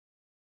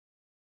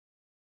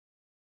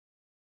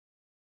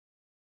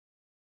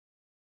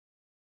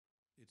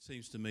It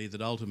seems to me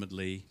that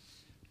ultimately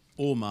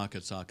all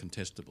markets are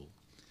contestable.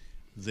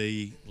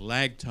 The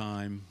lag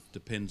time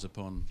depends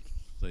upon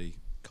the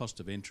cost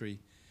of entry,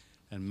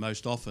 and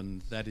most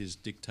often that is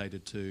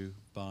dictated to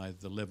by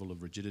the level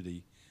of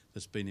rigidity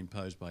that's been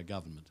imposed by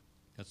government.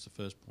 That's the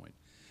first point.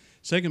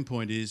 Second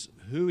point is,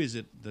 who is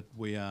it that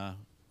we are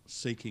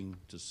seeking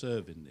to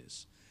serve in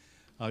this?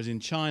 I was in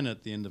China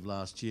at the end of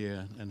last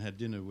year and had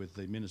dinner with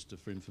the Minister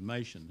for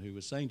Information, who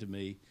was saying to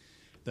me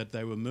that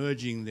they were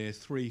merging their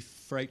 3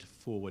 freight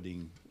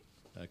forwarding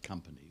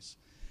companies.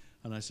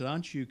 And I said,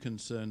 aren't you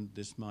concerned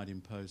this might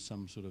impose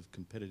some sort of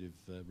competitive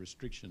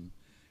restriction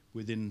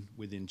within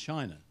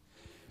China?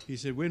 He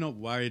said, we're not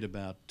worried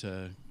about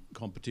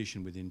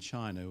competition within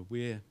China.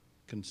 We're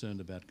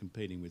concerned about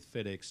competing with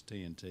FedEx,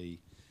 TNT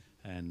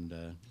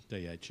and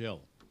DHL.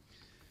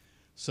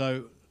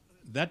 So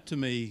that to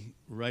me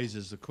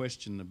raises the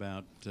question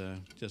about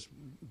just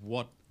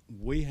what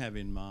we have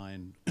in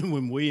mind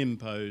when we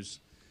impose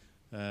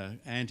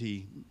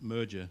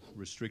anti-merger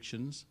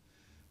restrictions.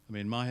 I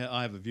mean,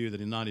 I have a view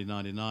that in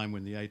 1999,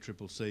 when the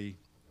ACCC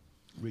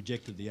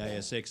rejected the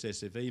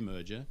ASX-SFE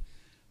merger,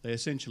 they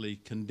essentially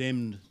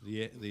condemned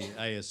the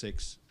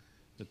ASX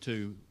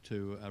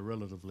to a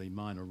relatively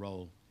minor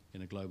role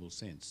in a global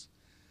sense.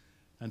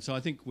 And so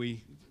I think and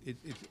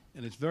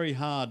it's very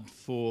hard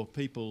for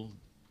people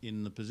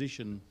in the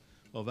position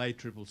of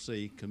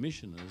ACCC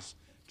commissioners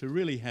to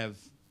really have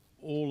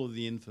all of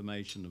the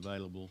information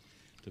available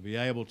to be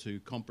able to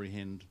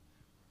comprehend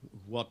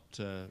what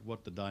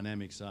the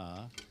dynamics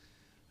are.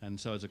 And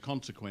so as a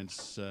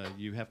consequence,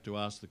 you have to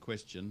ask the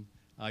question,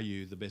 are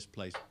you the best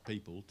placed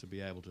people to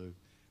be able to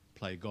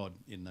play God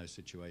in those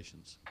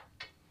situations?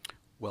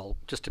 Well,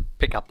 just to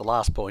pick up the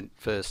last point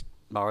first,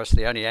 Morris,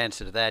 the only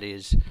answer to that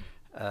is,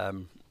 I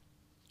mean,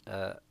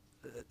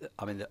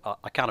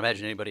 I can't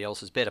imagine anybody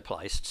else is better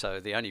placed, so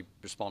the only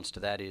response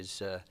to that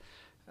is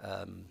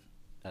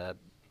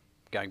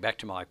going back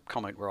to my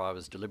comment where I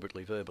was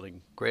deliberately verbaling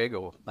Greg,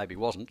 or maybe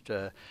wasn't,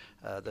 that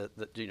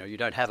you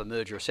don't have a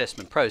merger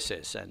assessment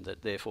process, and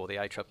that therefore the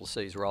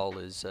ACCC's role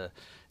is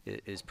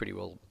pretty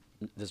well.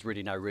 There's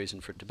really no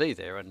reason for it to be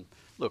there. And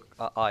look,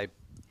 I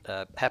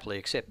happily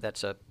accept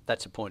that's a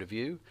point of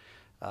view.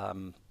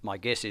 My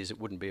guess is it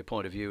wouldn't be a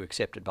point of view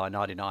accepted by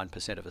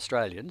 99% of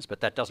Australians,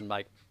 but that doesn't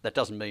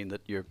mean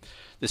that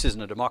this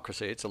isn't a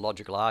democracy. It's a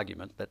logical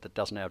argument that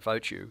doesn't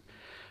outvote you.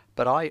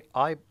 But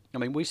I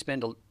mean, we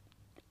spend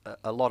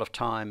a lot of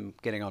time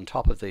getting on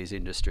top of these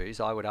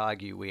industries. I would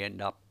argue we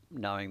end up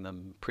knowing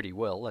them pretty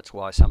well. That's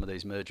why some of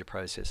these merger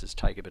processes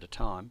take a bit of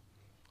time.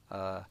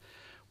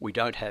 We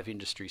don't have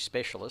industry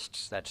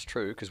specialists, that's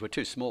true, because we're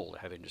too small to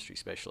have industry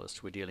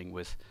specialists. We're dealing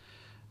with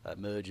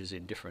mergers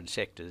in different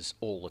sectors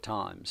all the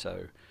time,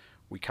 so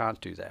we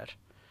can't do that.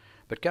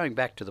 But going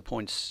back to the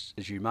points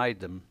as you made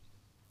them,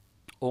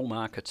 all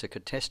markets are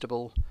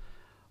contestable.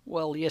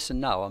 Well, yes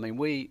and no. I mean,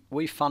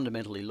 we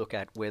fundamentally look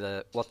at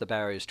what the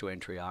barriers to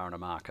entry are in a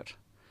market.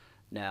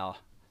 Now,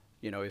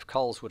 if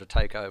Coles were to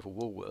take over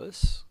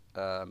Woolworths,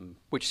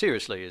 which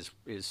seriously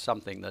is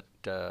something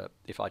that,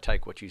 if I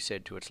take what you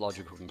said to its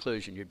logical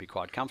conclusion, you'd be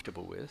quite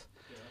comfortable with.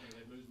 Yeah, I think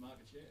they'd lose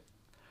market share.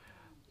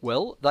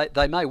 Well,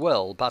 they may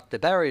well, but the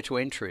barrier to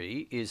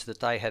entry is that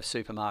they have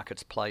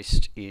supermarkets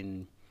placed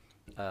in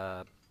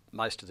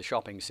most of the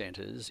shopping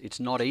centres. It's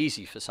not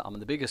easy for some.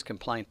 And the biggest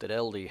complaint that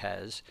Aldi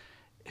has,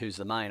 who's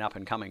the main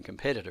up-and-coming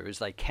competitor, is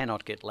they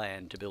cannot get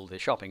land to build their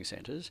shopping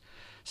centres.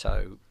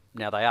 So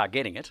now they are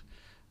getting it,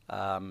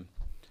 but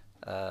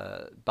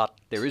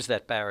there is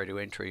that barrier to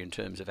entry in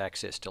terms of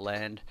access to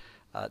land.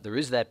 There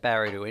is that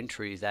barrier to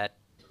entry that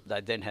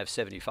they then have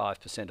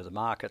 75% of the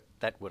market.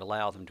 That would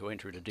allow them to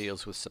enter into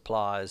deals with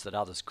suppliers that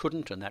others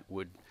couldn't, and that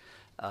would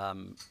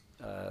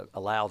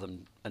allow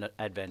them an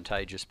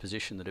advantageous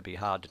position that would be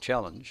hard to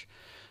challenge.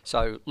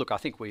 So, look, I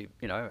think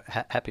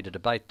happy to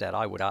debate that.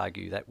 I would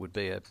argue that would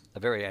be a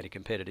very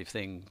anti-competitive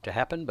thing to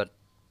happen, but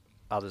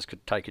others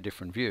could take a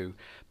different view.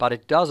 But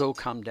it does all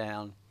come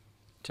down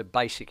to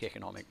basic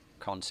economic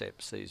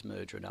concepts, these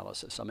merger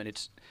analysis. I mean,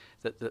 it's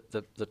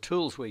the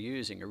tools we're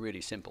using are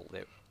really simple.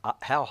 They're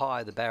how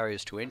high are the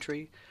barriers to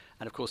entry?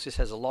 And, of course, this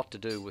has a lot to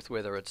do with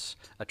whether it's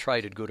a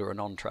traded good or a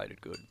non-traded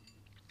good.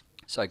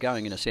 So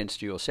going, in a sense,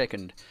 to your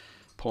second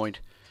point,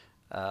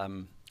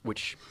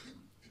 which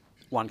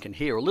one can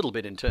hear a little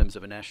bit in terms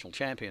of a national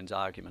champions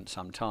argument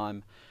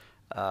sometime.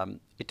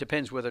 It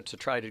depends whether it's a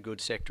traded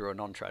goods sector or a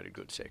non-traded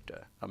goods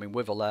sector. I mean,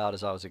 we've allowed,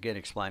 as I was again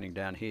explaining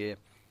down here,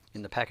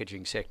 in the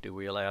packaging sector,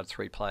 we allowed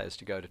 3 players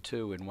to go to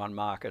 2 in one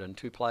market and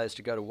 2 players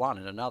to go to 1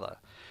 in another,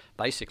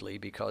 basically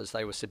because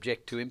they were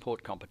subject to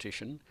import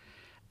competition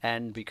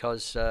and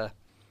because the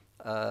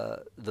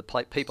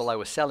people they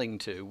were selling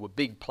to were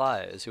big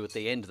players who at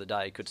the end of the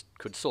day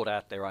could sort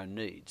out their own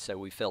needs. So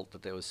we felt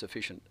that there was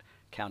sufficient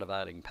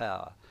countervailing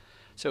power.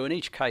 So in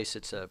each case,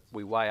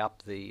 we weigh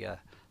up the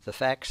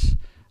facts.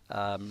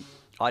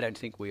 I don't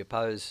think we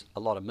oppose a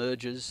lot of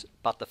mergers,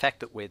 but the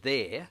fact that we're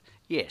there,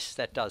 yes,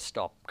 that does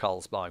stop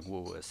Coles buying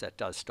Woolworths, that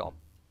does stop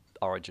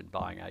Origin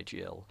buying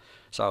AGL.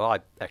 So I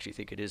actually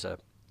think it is a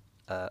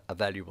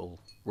valuable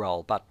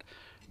role. But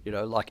You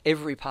know, like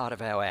every part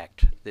of our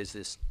Act, there's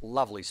this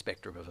lovely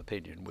spectrum of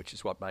opinion, which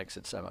is what makes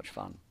it so much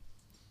fun.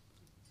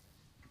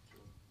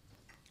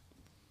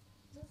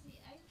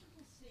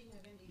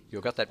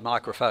 You've got that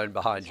microphone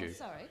behind you.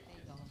 Sorry.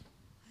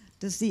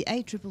 Does the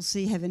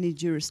ACCC have any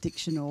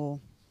jurisdiction or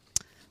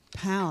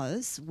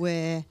powers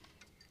where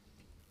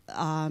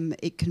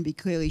it can be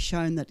clearly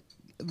shown that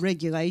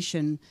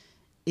regulation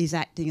is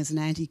acting as an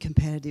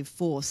anti-competitive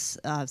force,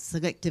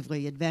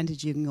 selectively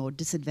advantaging or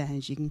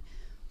disadvantaging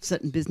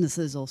certain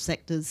businesses or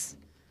sectors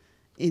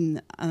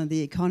in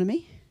the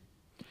economy?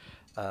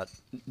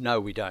 No,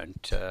 we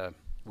don't.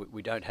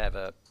 We don't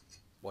have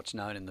what's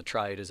known in the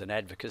trade as an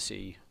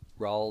advocacy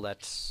role.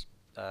 That's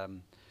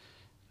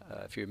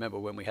if you remember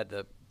when we had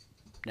the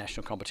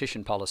National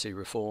Competition Policy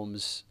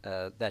reforms,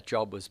 that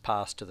job was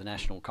passed to the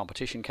National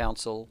Competition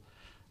Council.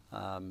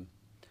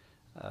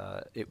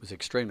 It was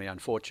extremely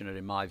unfortunate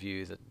in my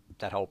view that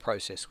that whole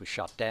process was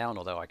shut down,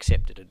 although I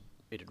accepted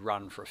it had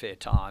run for a fair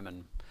time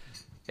and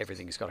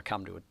everything's got to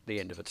come to the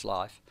end of its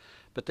life.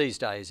 But these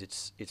days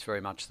it's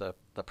very much the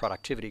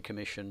Productivity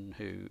Commission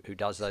who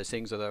does those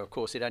things, although of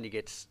course it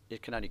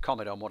can only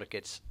comment on what it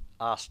gets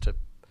asked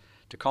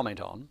to comment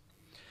on.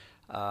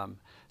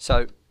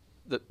 So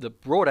the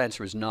broad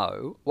answer is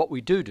no. What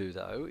we do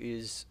though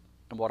is,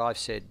 and what I've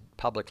said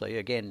publicly,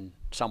 again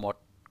somewhat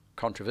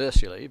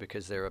controversially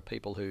because there are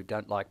people who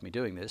don't like me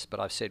doing this, but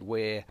I've said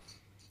where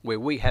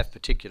we have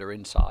particular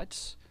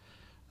insights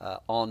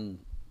on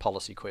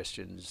policy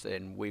questions,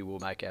 then we will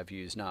make our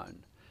views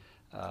known.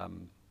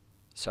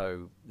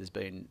 So there's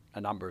been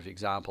a number of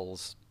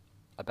examples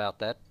about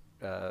that,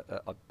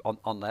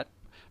 on that.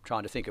 I'm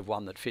trying to think of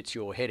one that fits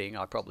your heading.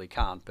 I probably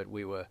can't, but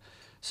we were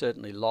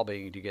certainly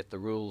lobbying to get the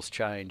rules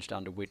changed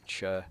under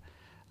which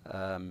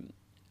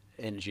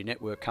energy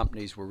network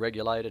companies were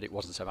regulated. It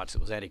wasn't so much that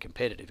it was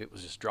anti-competitive, it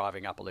was just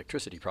driving up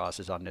electricity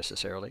prices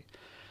unnecessarily.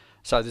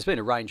 So there's been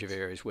a range of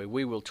areas where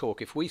we will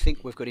talk if we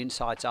think we've got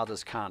insights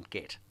others can't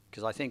get.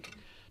 Because I think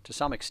to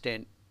some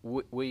extent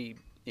we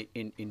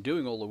in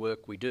doing all the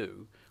work we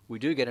do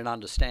get an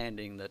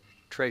understanding that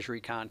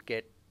Treasury can't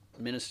get,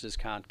 ministers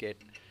can't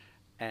get,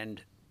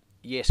 and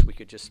yes, we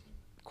could just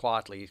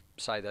quietly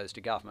say those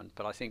to government,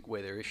 but I think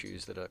where there are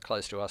issues that are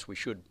close to us, we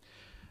should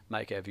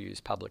make our views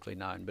publicly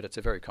known, but it's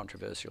a very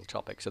controversial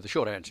topic. So the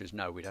short answer is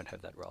no, we don't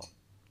have that role.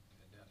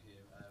 And down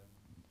here,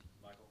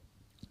 Michael.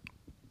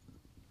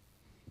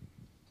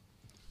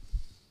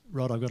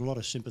 Rod, I've got a lot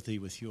of sympathy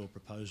with your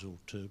proposal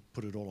to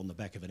put it all on the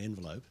back of an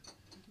envelope,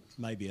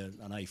 maybe an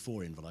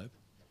A4 envelope.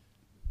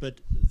 But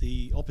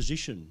the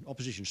opposition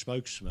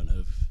spokesmen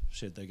have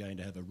said they're going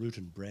to have a root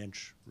and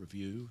branch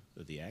review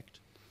of the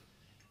Act.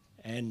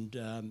 And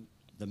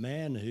the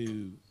man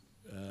who,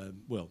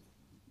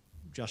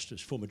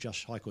 former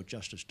High Court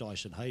Justice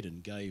Dyson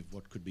Heydon gave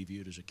what could be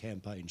viewed as a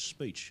campaign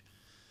speech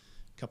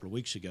a couple of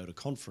weeks ago at a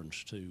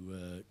conference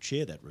to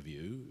chair that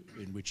review,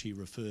 in which he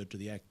referred to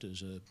the Act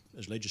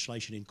as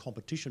legislation in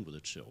competition with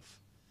itself.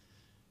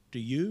 Do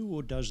you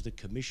or does the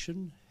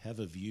Commission have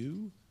a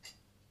view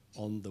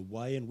on the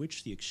way in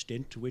which, the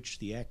extent to which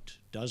the Act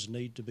does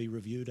need to be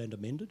reviewed and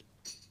amended?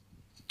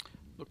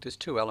 Look, there's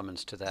two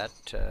elements to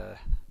that.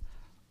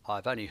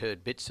 I've only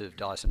heard bits of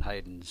Dyson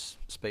Heydon's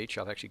speech.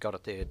 I've actually got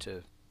it there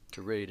to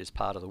read as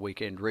part of the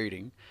weekend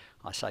reading.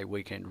 I say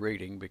weekend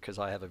reading because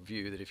I have a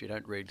view that if you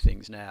don't read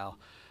things now,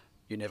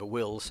 you never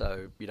will,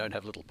 so you don't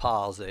have little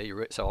piles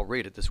there. So I'll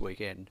read it this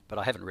weekend, but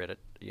I haven't read it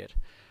yet.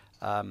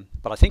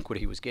 But I think what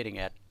he was getting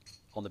at,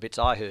 on the bits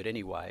I heard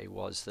anyway,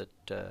 was that,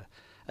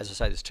 as I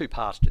say, there's two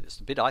parts to this.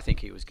 The bit I think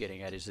he was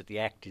getting at is that the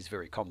Act is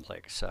very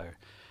complex. So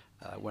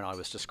when I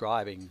was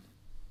describing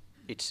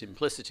its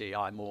simplicity,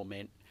 I more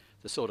meant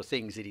the sort of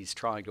things that he's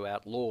trying to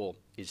outlaw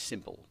is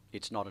simple.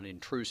 It's not an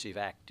intrusive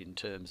act in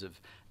terms of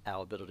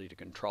our ability to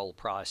control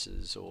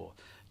prices or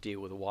deal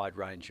with a wide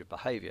range of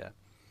behaviour.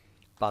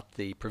 But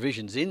the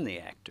provisions in the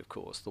Act, of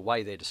course, the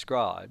way they're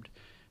described,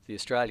 the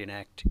Australian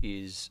Act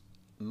is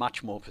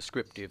much more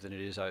prescriptive than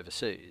it is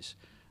overseas.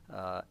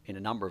 In a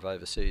number of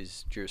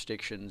overseas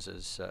jurisdictions,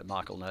 as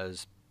Michael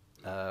knows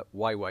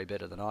way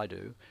better than I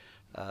do,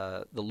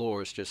 the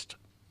law is just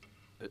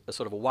a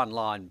sort of a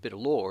one-line bit of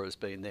law has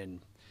been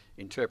then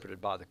interpreted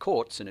by the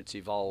courts, and it's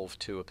evolved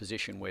to a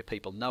position where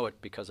people know it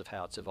because of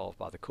how it's evolved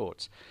by the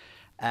courts.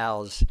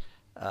 Ours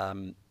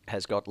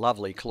has got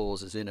lovely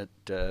clauses in it,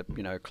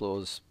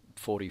 clause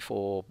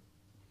 44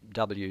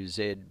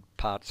 WZ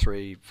part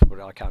 3,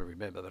 I can't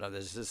remember, but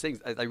there's things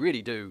they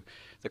really do.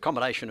 The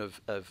combination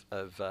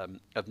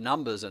of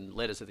numbers and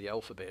letters of the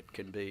alphabet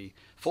can be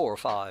 4 or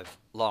 5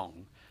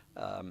 long,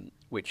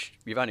 which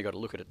you've only got to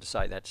look at it to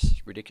say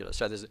that's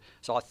ridiculous.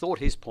 So I thought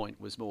his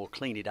point was more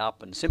clean it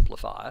up and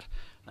simplify it,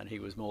 and he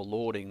was more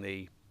lauding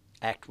the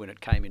Act when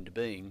it came into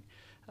being,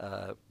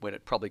 when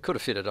it probably could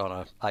have fitted on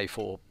a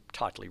A4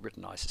 tightly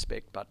written, I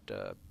suspect, but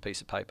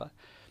piece of paper.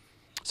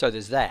 So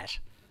there's that,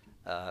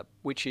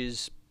 which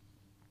is,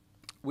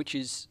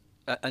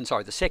 and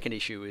sorry, the second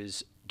issue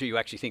is, do you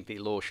actually think the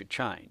law should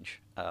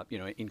change,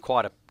 in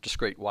quite a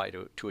discrete way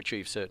to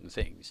achieve certain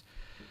things?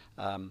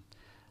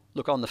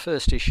 Look, on the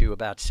first issue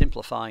about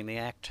simplifying the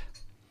Act,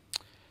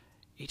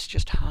 it's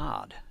just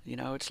hard. You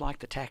know, it's like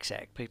the Tax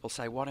Act. People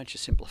say, why don't you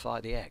simplify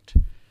the Act?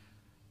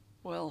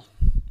 Well,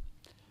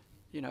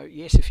 you know,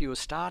 yes, if you were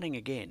starting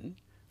again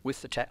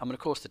with the tax, I mean, of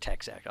course, the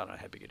Tax Act, I don't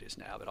know how big it is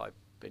now, but I've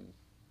been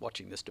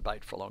watching this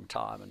debate for a long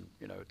time, and,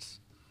 you know, it's,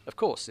 of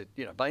course, it,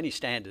 you know, by any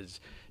standards,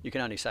 you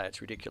can only say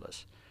it's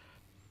ridiculous.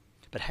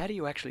 But how do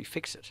you actually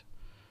fix it?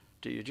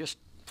 Do you just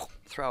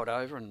throw it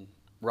over and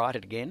write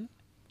it again?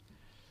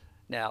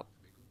 Now,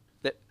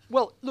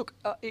 well, look,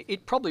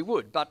 it probably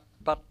would, but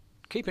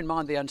keep in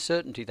mind the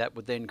uncertainty that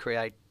would then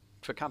create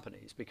for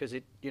companies, because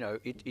it, you know,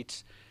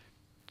 it's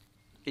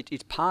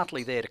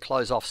partly there to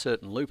close off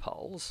certain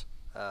loopholes.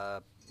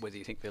 Whether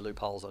you think they're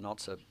loopholes or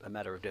not's a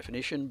matter of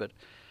definition, but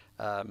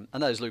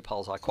and those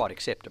loopholes I quite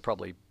accept are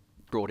probably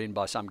brought in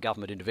by some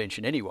government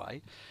intervention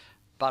anyway.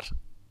 But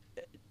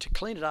to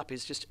clean it up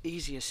is just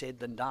easier said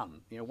than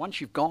done. You know, once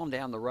you've gone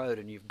down the road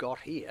and you've got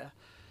here,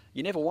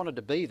 you never wanted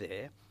to be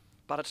there,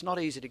 but it's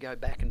not easy to go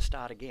back and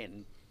start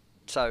again.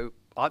 So,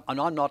 I'm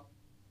not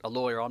a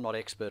lawyer, I'm not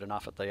expert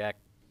enough at the Act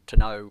to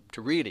know,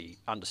 to really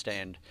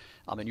understand.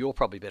 I mean, you're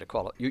probably better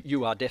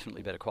you are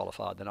definitely better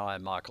qualified than I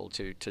am, Michael,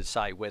 to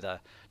say whether,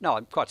 no,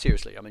 I'm quite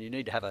seriously, I mean, you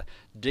need to have a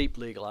deep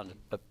legal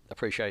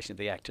appreciation of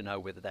the Act to know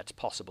whether that's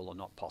possible or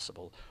not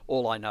possible.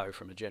 All I know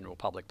from a general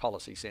public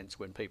policy sense,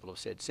 when people have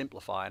said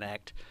simplify an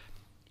Act,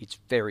 it's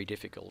very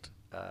difficult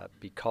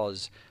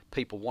because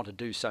people want to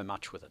do so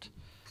much with it.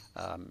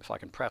 If I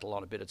can prattle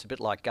on a bit, it's a bit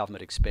like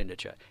government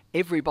expenditure.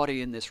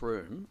 Everybody in this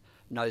room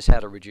knows how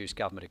to reduce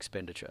government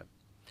expenditure.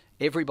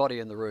 Everybody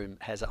in the room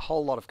has a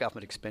whole lot of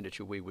government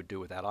expenditure we would do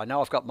without. I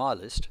know I've got my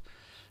list.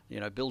 You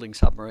know, building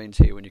submarines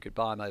here when you could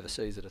buy them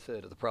overseas at a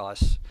third of the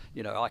price.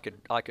 You know, I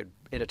could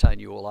entertain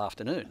you all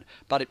afternoon.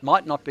 But it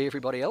might not be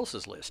everybody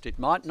else's list. It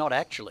might not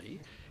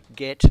actually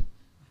get,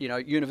 you know,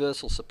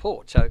 universal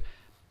support.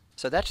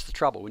 So that's the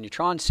trouble. When you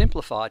try and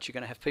simplify it, you're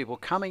going to have people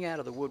coming out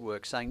of the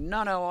woodwork saying,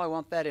 no, I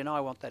want that in, I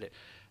want that in.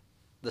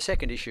 The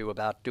second issue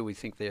about do we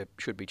think there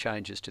should be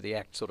changes to the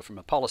Act, sort of from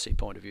a policy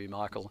point of view,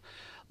 Michael,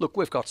 look,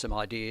 we've got some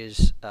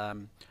ideas.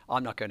 I'm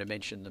not going to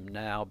mention them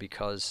now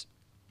because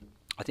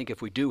I think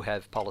if we do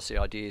have policy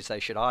ideas, they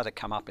should either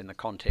come up in the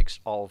context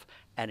of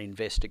an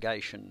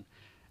investigation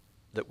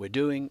that we're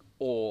doing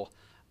or,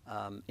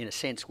 in a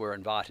sense, we're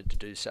invited to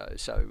do so.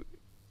 So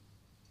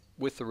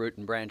with the root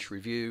and branch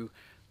review,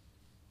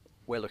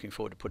 we're looking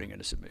forward to putting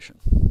in a submission.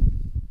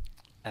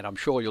 And I'm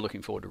sure you're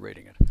looking forward to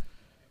reading it.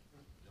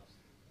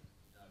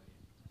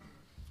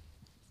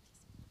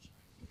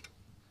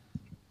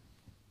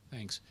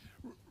 Thanks.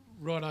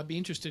 Rod, I'd be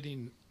interested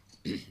in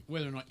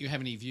whether or not you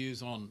have any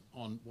views on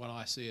what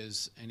I see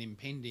as an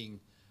impending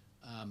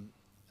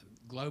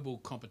global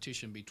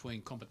competition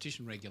between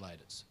competition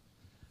regulators.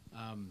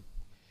 I'm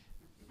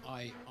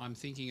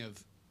thinking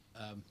of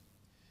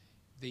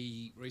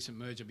the recent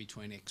merger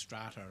between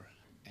Xstrata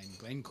and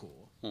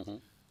Glencore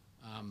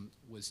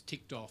was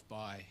ticked off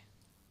by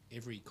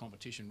every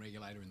competition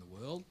regulator in the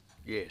world.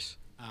 Yes.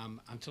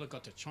 Until it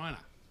got to China.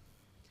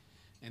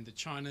 And the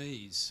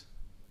Chinese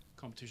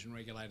competition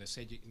regulator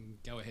said you can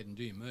go ahead and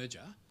do your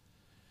merger,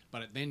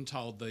 but it then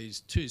told these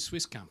two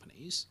Swiss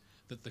companies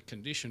that the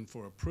condition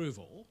for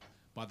approval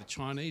by the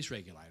Chinese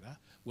regulator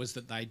was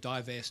that they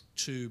divest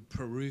two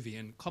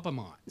Peruvian copper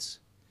mines,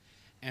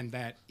 and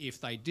that if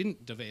they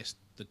didn't divest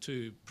the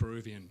two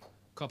Peruvian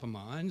copper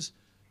mines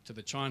to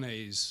the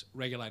Chinese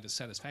regulator's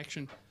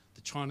satisfaction,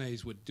 the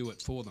Chinese would do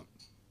it for them.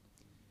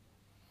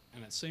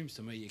 And it seems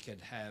to me you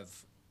could have,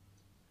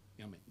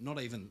 you know, I mean, not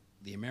even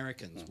the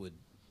Americans would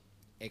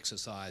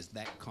exercise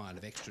that kind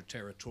of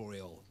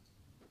extraterritorial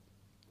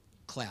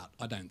clout,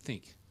 I don't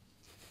think.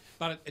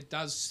 But it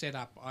does set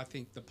up, I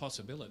think, the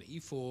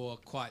possibility for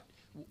quite,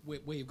 where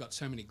you've got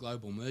so many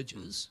global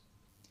mergers,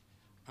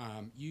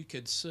 you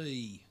could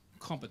see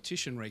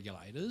competition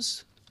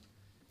regulators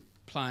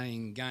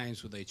playing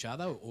games with each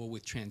other or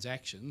with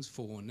transactions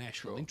for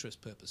national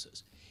interest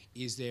purposes.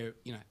 Is there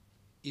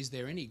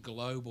any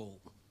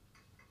global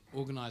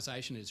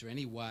organisation, is there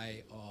any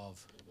way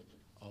of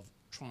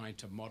trying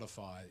to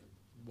modify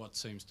what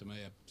seems to me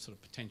a sort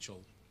of potential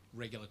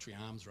regulatory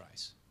arms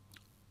race?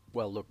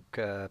 Well, look,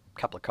 a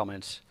couple of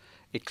comments.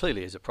 It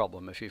clearly is a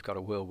problem if you've got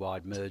a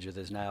worldwide merger.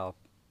 There's now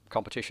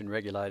competition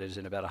regulators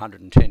in about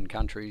 110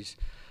 countries,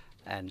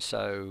 and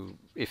so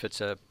if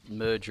it's a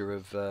merger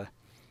of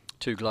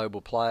two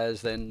global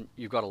players, then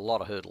you've got a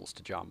lot of hurdles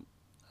to jump.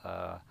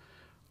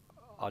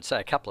 I'd say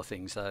a couple of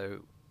things,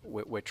 though.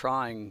 We're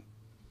trying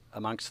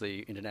amongst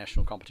the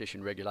international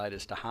competition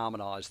regulators to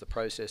harmonise the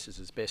processes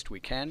as best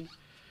we can,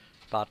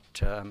 but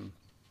you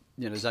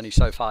know, there's only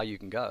so far you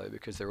can go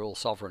because they're all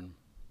sovereign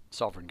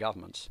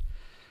governments.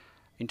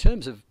 In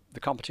terms of the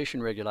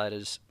competition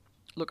regulators,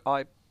 look,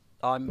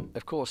 I'm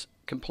of course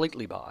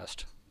completely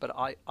biased, but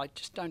I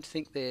just don't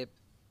think they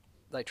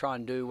try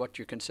and do what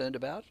you're concerned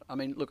about. I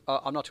mean, look,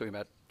 I'm not talking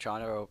about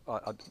China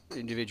or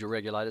individual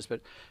regulators,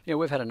 but you know,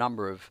 we've had a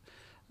number of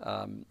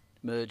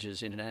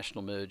mergers,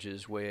 international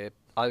mergers, where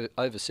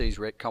overseas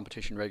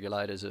competition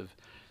regulators have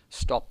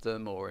stopped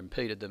them or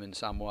impeded them in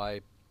some way.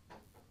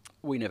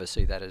 we never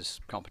see that as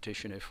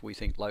competition. If we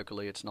think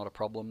locally it's not a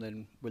problem,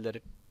 then we let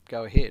it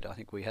go ahead. I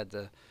think we had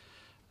there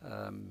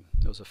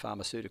was a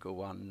pharmaceutical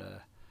one.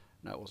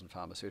 No, it wasn't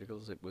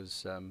pharmaceuticals. It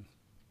was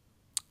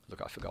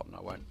look, I've forgotten.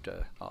 I won't.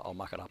 I'll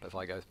muck it up if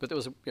I go. But there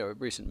was a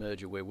recent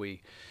merger where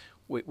we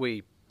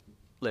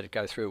let it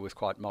go through with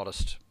quite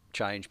modest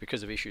change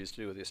because of issues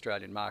to do with the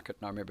Australian market.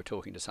 And I remember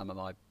talking to some of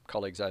my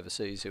colleagues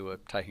overseas who were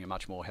taking a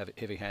much more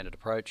heavy-handed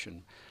approach,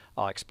 and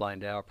I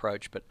explained our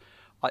approach. But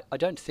I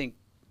don't think,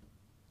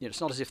 it's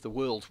not as if the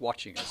world's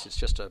watching us. It's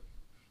just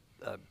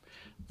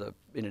the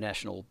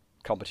international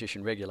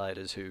competition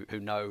regulators who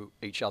know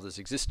each other's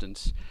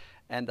existence,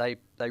 and they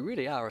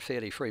really are a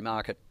fairly free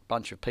market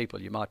bunch of people,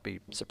 you might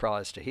be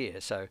surprised to hear.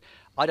 So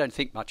I don't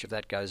think much of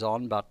that goes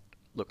on, but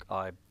look,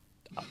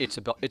 it's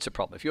a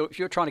problem. If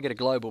you're trying to get a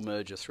global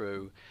merger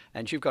through,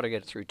 and you've got to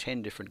get it through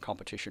 10 different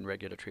competition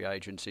regulatory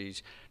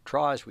agencies,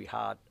 try as we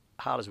hard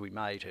as we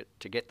may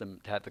to get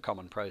them to have the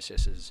common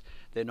processes,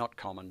 they're not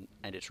common,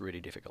 and it's really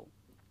difficult.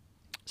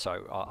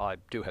 So I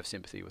do have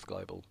sympathy with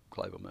global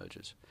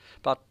mergers.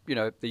 But,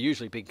 they're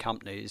usually big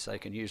companies. They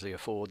can usually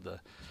afford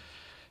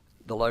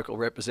the local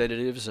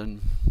representatives,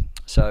 and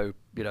so,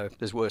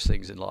 there's worse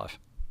things in life.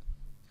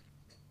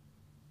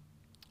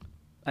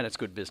 And it's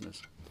good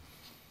business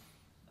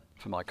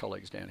for my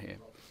colleagues down here.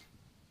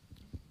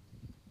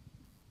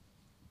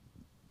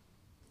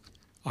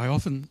 I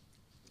often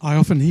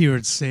hear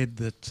it said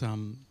that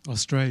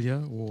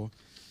Australia, or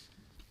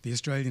the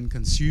Australian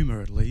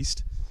consumer at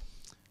least,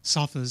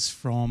 suffers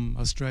from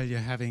Australia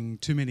having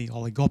too many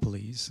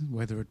oligopolies,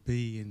 whether it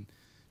be in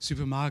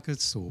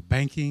supermarkets or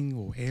banking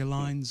or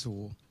airlines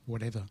or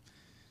whatever.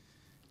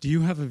 Do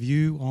you have a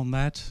view on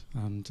that?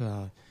 And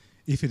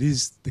if it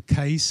is the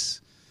case,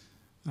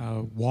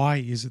 why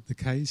is it the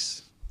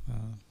case?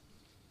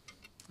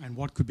 And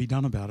what could be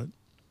done about it?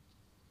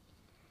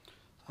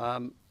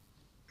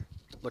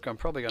 Look, I'm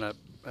probably going to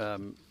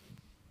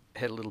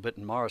head a little bit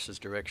in Morris's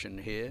direction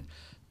here,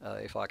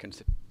 if I can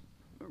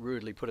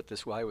rudely put it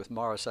this way, with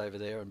Morris over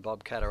there and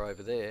Bob Catter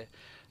over there.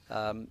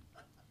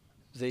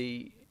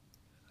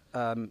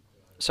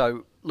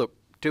 So, look,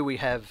 do we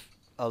have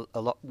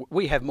a lot?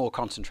 We have more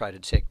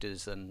concentrated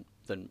sectors than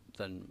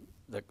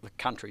the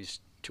countries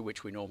to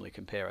which we normally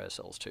compare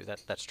ourselves to.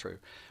 That's true.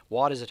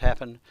 Why does it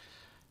happen?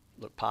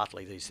 Look,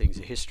 partly these things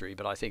are history,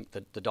 but I think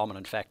that the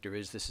dominant factor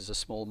is this is a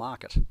small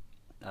market.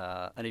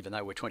 And even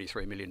though we're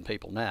 23 million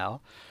people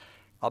now,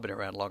 I've been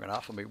around long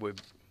enough. I mean,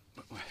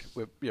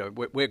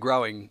 we're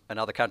growing and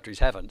other countries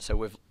haven't. So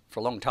we've,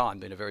 for a long time,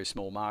 been a very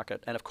small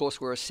market. And of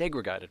course, we're a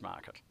segregated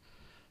market.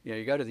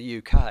 You go to the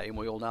UK, and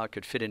we all know it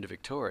could fit into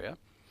Victoria,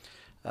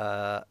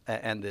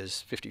 and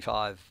there's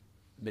 55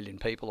 million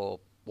people or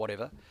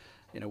whatever.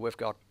 We've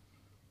got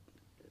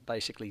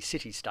basically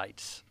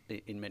city-states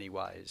in many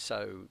ways.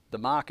 So the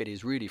market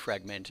is really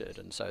fragmented,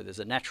 and so there's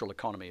a natural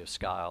economy of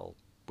scale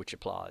which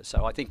applies.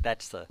 So I think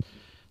that's the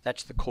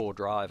core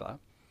driver.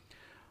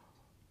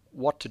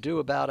 What to do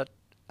about it?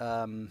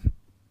 I'm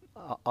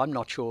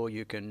not sure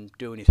you can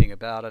do anything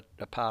about it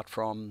apart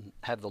from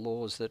have the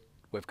laws that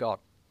we've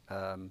got.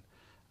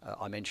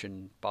 I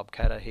mentioned Bob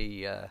Catter.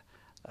 He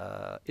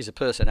is a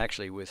person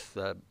actually with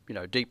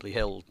deeply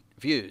held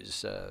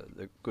views.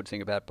 The good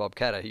thing about Bob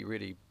Catter, he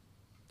really,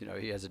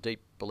 he has a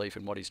deep belief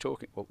in what he's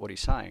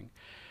saying,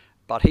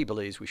 but he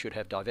believes we should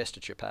have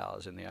divestiture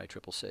powers in the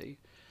ACCC.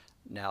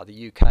 Now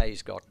the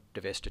UK's got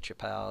divestiture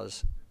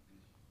powers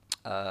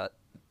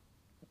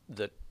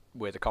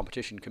where the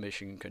Competition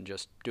Commission can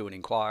just do an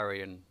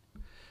inquiry and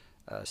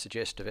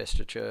suggest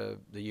divestiture.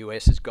 The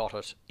US has got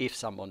it if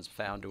someone's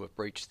found to have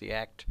breached the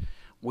Act.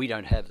 We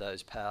don't have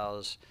those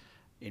powers,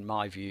 in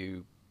my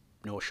view,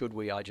 nor should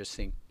we. I just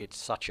think it's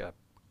such a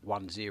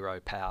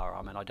 1-0 power.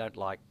 I mean, I don't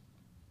like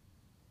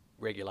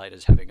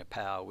regulators having a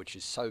power which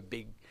is so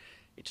big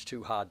it's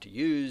too hard to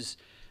use.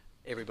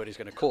 Everybody's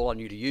going to call on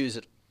you to use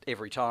it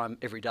every time,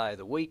 every day of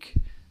the week.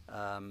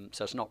 So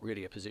it's not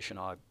really a position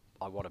I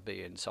want to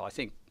be in. So I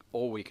think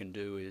all we can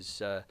do is,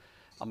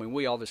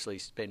 we obviously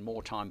spend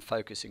more time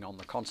focusing on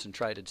the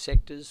concentrated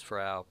sectors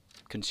for our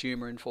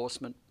consumer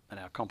enforcement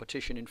and our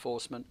competition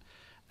enforcement,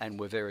 and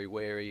we're very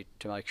wary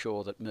to make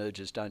sure that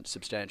mergers don't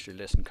substantially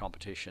lessen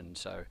competition.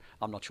 So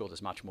I'm not sure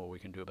there's much more we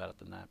can do about it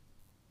than that.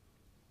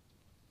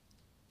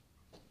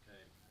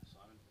 Okay,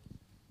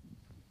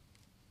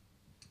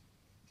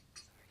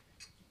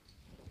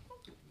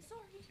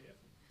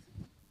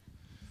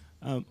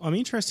 Simon. I'm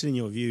interested in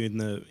your view in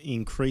the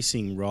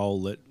increasing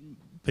role that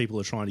people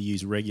are trying to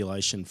use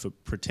regulation for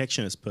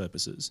protectionist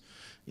purposes,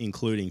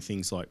 including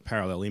things like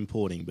parallel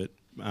importing, but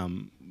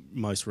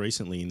most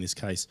recently in this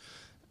case,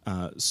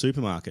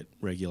 supermarket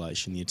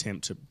regulation, the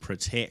attempt to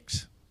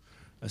protect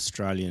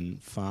Australian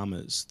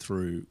farmers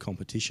through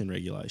competition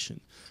regulation.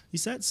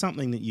 Is that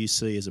something that you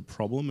see as a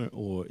problem,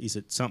 or is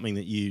it something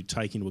that you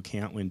take into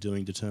account when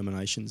doing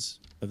determinations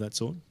of that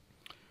sort?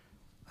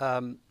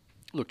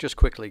 Look, just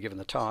quickly, given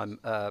the time,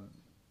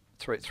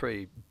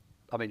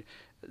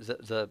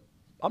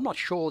 I'm not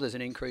sure there's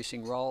an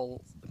increasing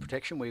role in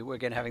protection. We're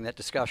again having that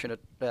discussion at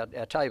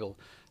our table.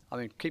 I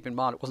mean, keep in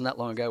mind, it wasn't that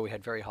long ago we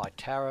had very high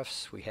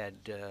tariffs. We had,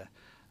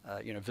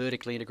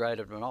 vertically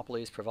integrated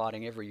monopolies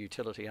providing every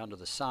utility under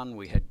the sun.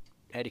 We had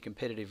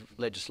anti-competitive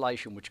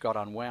legislation which got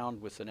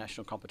unwound with the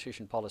National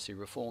Competition Policy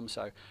Reform.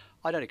 So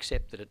I don't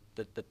accept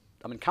that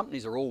I mean,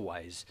 companies are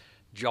always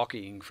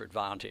jockeying for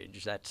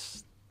advantage.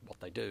 That's what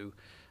they do.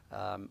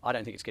 I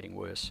don't think it's getting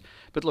worse.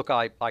 But look,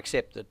 I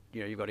accept that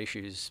you've got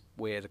issues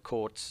where the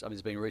courts, I mean,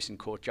 there's been recent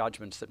court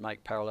judgments that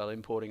make parallel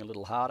importing a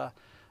little harder,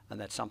 and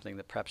that's something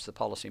that perhaps the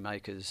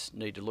policymakers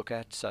need to look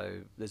at.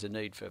 So there's a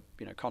need for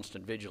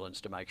constant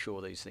vigilance to make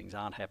sure these things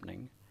aren't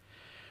happening.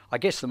 I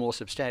guess the more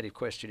substantive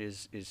question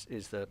is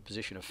the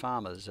position of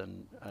farmers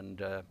and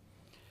the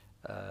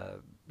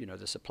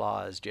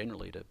suppliers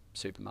generally to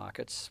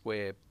supermarkets.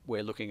 We're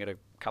looking at a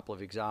couple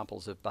of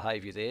examples of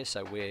behaviour there.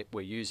 So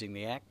we're using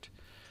the Act.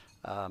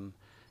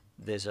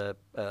 There's a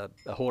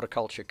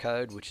horticulture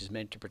code which is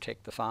meant to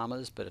protect the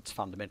farmers, but it's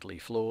fundamentally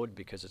flawed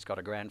because it's got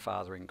a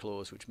grandfathering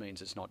clause which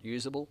means it's not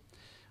usable.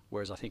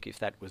 Whereas I think if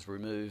that was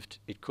removed,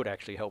 it could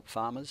actually help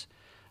farmers.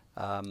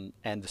 And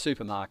the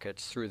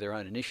supermarkets, through their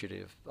own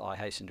initiative, I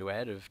hasten to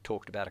add, have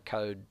talked about a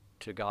code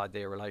to guide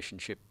their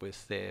relationship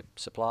with their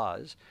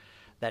suppliers.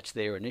 That's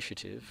their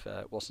initiative.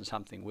 It wasn't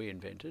something we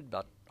invented,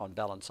 but on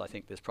balance, I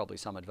think there's probably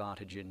some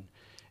advantage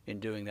in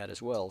doing that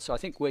as well. So I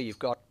think where you've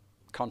got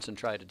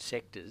concentrated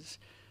sectors,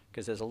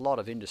 because there's a lot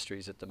of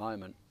industries at the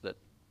moment that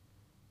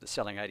are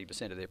selling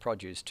 80% of their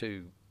produce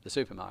to the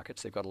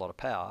supermarkets, they've got a lot of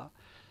power.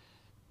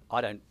 I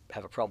don't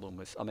have a problem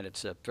with, I mean,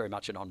 it's very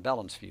much an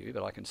on-balance view,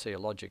 but I can see a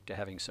logic to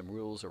having some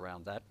rules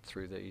around that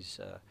through these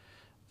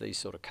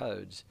sort of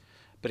codes.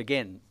 But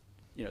again,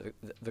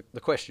 the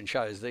question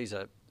shows these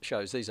are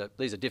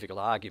difficult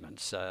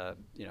arguments.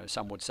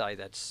 Some would say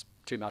that's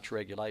too much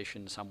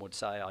regulation. Some would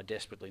say I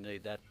desperately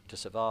need that to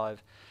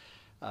survive.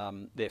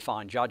 They're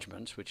fine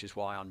judgments, which is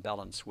why on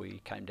balance we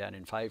came down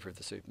in favour of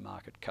the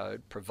supermarket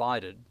code,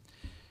 provided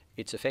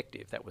it's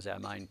effective. That was our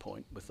main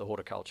point with the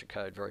horticulture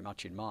code very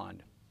much in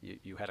mind.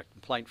 You had a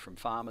complaint from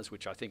farmers,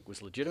 which I think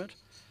was legitimate.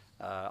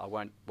 I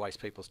won't waste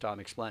people's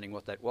time explaining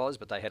what that was,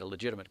 but they had a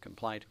legitimate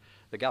complaint.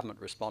 The government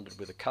responded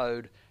with a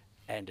code,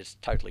 and it's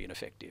totally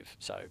ineffective.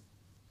 So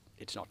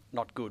it's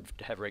not good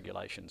to have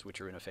regulations which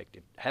are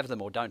ineffective. Have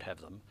them or don't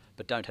have them,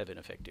 but don't have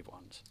ineffective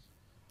ones.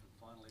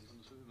 Finally, from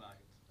the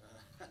supermarket.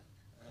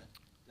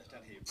 Just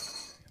down here.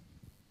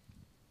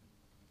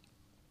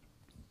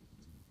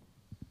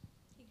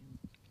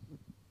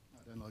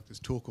 I don't like this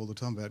talk all the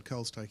time about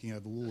Coles taking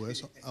over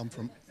Woolworths.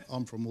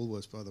 I'm from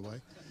Woolworths, by the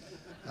way.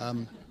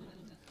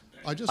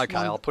 I just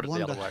I'll put it the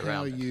wonder other way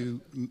how around.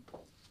 you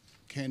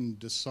can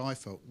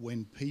decipher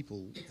when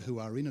people who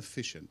are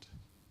inefficient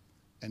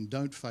and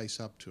don't face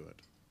up to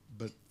it,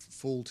 but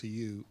fall to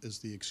you as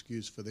the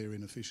excuse for their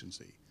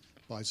inefficiency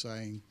by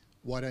saying,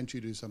 why don't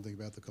you do something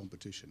about the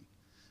competition?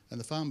 And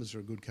the farmers are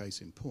a good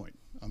case in point.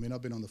 I mean,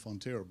 I've been on the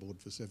Fonterra board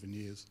for 7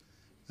 years,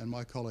 and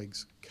my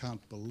colleagues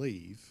can't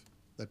believe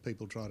that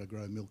people try to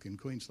grow milk in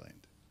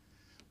Queensland.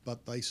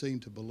 But they seem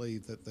to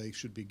believe that they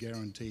should be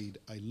guaranteed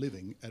a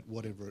living at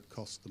whatever it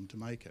costs them to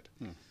make it.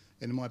 And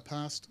in my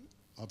past,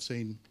 I've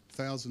seen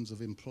thousands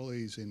of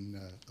employees in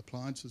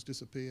appliances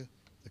disappear.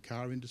 The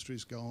car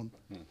industry's gone.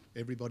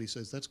 Everybody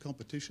says that's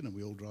competition and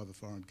we all drive a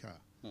foreign car.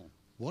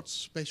 What's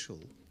special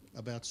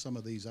about some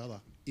of these other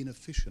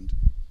inefficient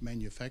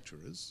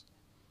manufacturers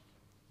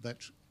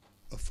that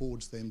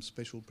affords them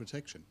special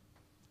protection?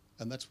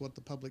 And that's what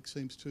the public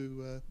seems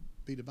to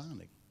be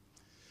demanding.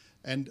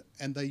 And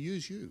they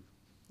use you.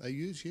 They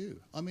use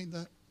you. I mean,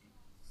 the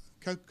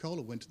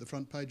Coca-Cola went to the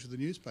front page of the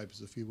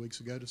newspapers a few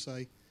weeks ago to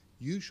say,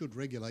 you should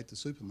regulate the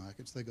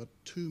supermarkets. They got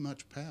too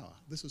much power.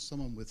 This is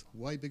someone with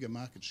way bigger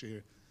market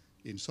share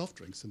in soft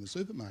drinks than the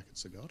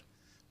supermarkets have got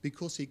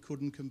because he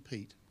couldn't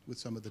compete with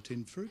some of the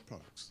tinned fruit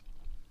products.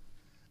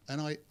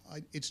 And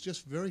it's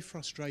just very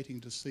frustrating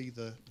to see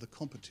the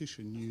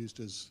competition used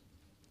as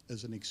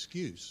an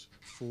excuse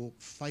for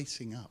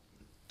facing up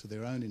to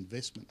their own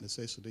investment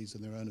necessities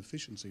and their own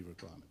efficiency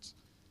requirements,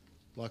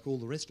 like all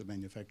the rest of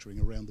manufacturing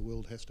around the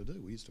world has to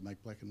do. We used to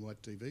make black and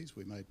white TVs.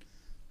 We made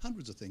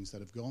hundreds of things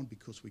that have gone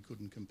because we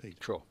couldn't compete.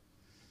 Sure.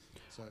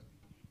 So,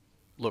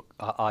 look,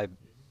 I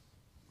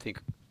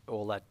think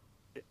all that,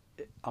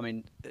 I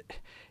mean,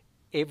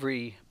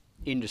 every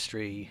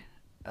industry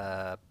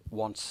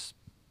wants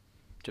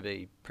to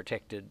be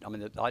protected. I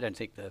mean, I don't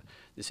think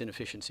this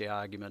inefficiency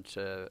argument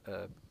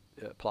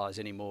applies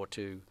anymore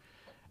to,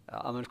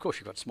 I mean, of course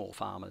you've got small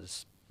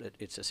farmers.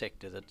 It's a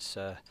sector that's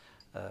that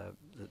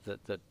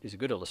is a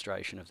good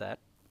illustration of that.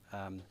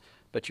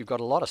 But you've got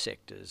a lot of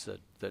sectors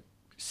that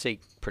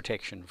seek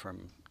protection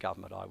from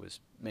government. I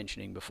was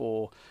mentioning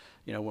before,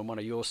 when one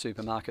of your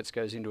supermarkets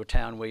goes into a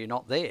town where you're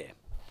not there,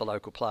 the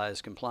local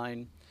players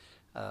complain.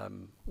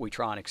 We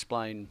try and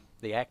explain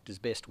the Act as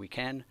best we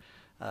can.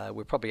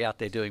 We're probably out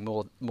there doing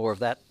more of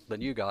that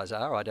than you guys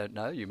are. I don't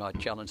know. You might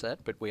challenge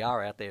that, but we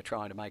are out there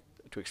trying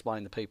to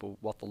explain to people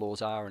what the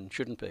laws are and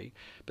shouldn't be.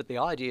 But the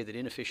idea that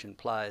inefficient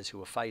players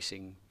who are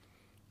facing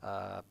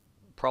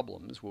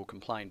problems will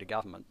complain to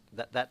government,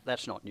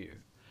 that's not new.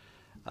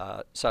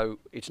 So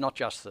it's not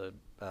just the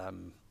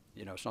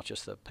you know, it's not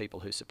just the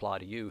people who supply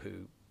to you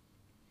who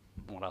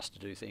want us to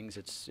do things.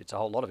 It's a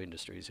whole lot of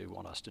industries who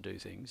want us to do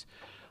things.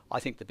 I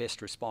think the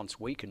best response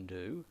we can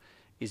do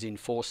is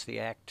enforce the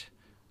Act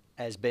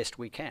as best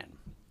we can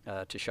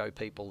to show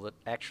people that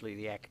actually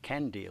the Act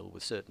can deal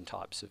with certain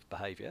types of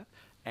behaviour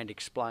and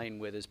explain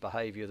where there's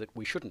behaviour that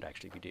we shouldn't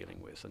actually be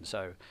dealing with. And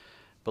so,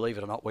 believe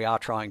it or not, we are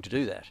trying to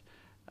do that.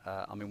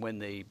 I mean, when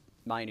the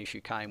main issue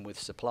came with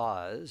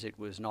suppliers, it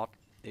was not.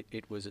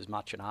 It was as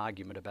much an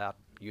argument about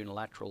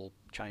unilateral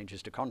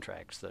changes to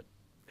contracts that,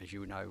 as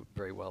you know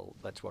very well,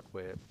 that's what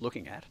we're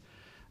looking at,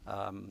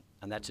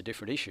 and that's a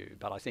different issue.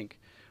 But I think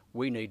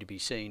we need to be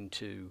seen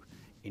to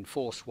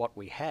enforce what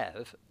we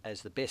have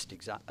as the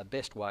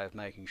best way of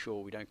making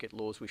sure we don't get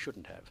laws we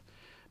shouldn't have.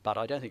 But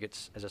I don't think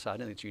it's, as I say, I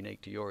don't think it's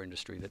unique to your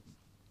industry that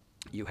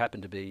you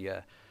happen to be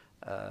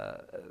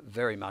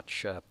very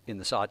much in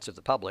the sights of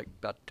the public,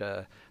 but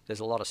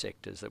there's a lot of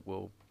sectors that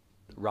will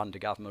run to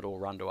government or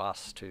run to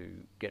us to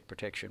get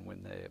protection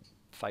when they're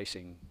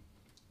facing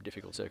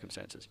difficult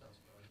circumstances.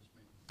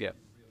 Yeah.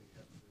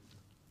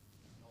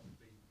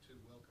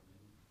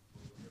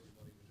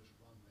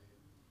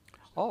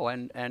 Oh,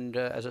 and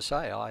as I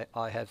say,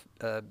 I have.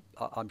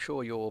 I'm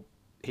sure you're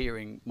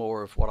hearing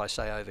more of what I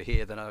say over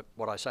here than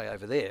what I say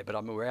over there. But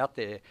I mean, we're out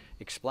there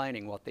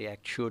explaining what the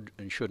Act should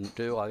and shouldn't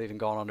do. I've even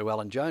gone on to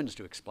Alan Jones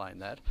to explain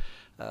that.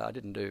 I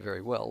didn't do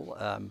very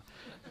well,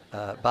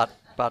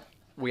 but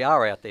we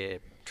are out there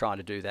trying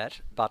to do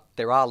that. But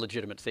there are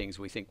legitimate things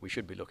we think we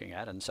should be looking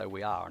at, and so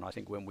we are. And I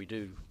think when we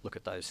do look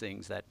at those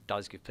things, that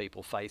does give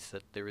people faith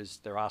that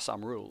there are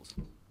some rules.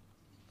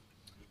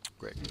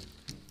 Greg.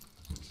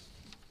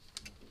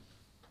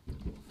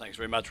 Thanks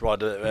very much,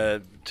 Rod.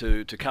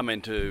 To come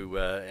into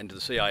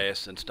the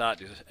CIS and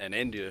start and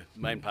end your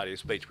main part of your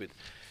speech with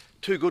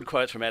two good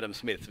quotes from Adam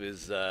Smith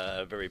is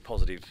a very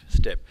positive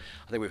step.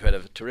 I think we've had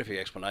a terrific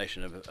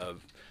explanation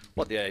of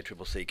what the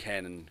ACCC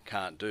can and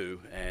can't do,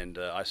 and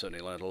I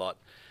certainly learned a lot.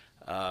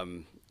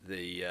 And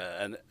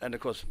of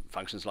course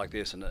functions like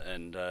this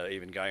and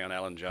even going on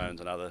Alan Jones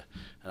and other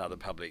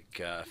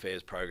public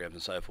affairs programs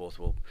and so forth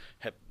will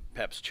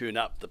perhaps tune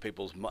up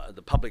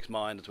the public's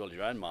mind as well as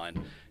your own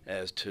mind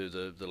as to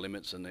the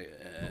limits and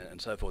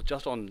so forth.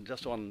 Just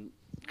on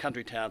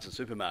country towns and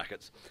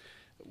supermarkets,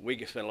 we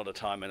spend a lot of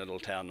time in a little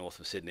town north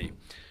of Sydney,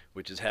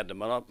 which has had the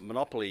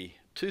monopoly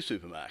two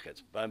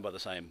supermarkets owned by the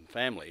same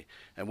family,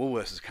 and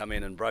Woolworths has come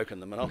in and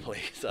broken the monopoly.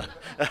 So,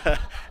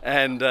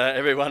 and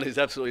everyone is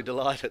absolutely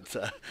delighted.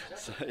 So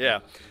yeah.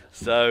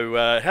 So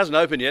it hasn't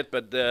opened yet,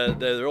 but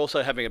they're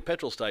also having a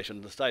petrol station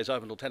that stays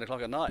open till 10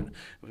 o'clock at night.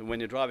 When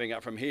you're driving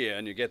up from here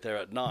and you get there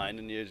at 9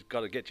 and you've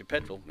got to get your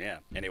petrol. Yeah,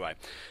 anyway.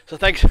 So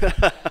thanks.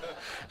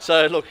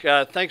 So look,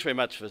 thanks very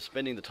much for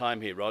spending the time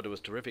here, Rod. It was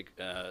a terrific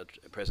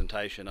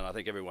presentation, and I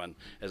think everyone,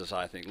 as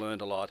I say,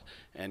 learned a lot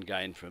and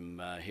gained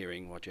from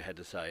hearing what you had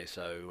to say.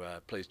 So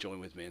please join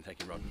with me, and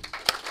thank you, Rod.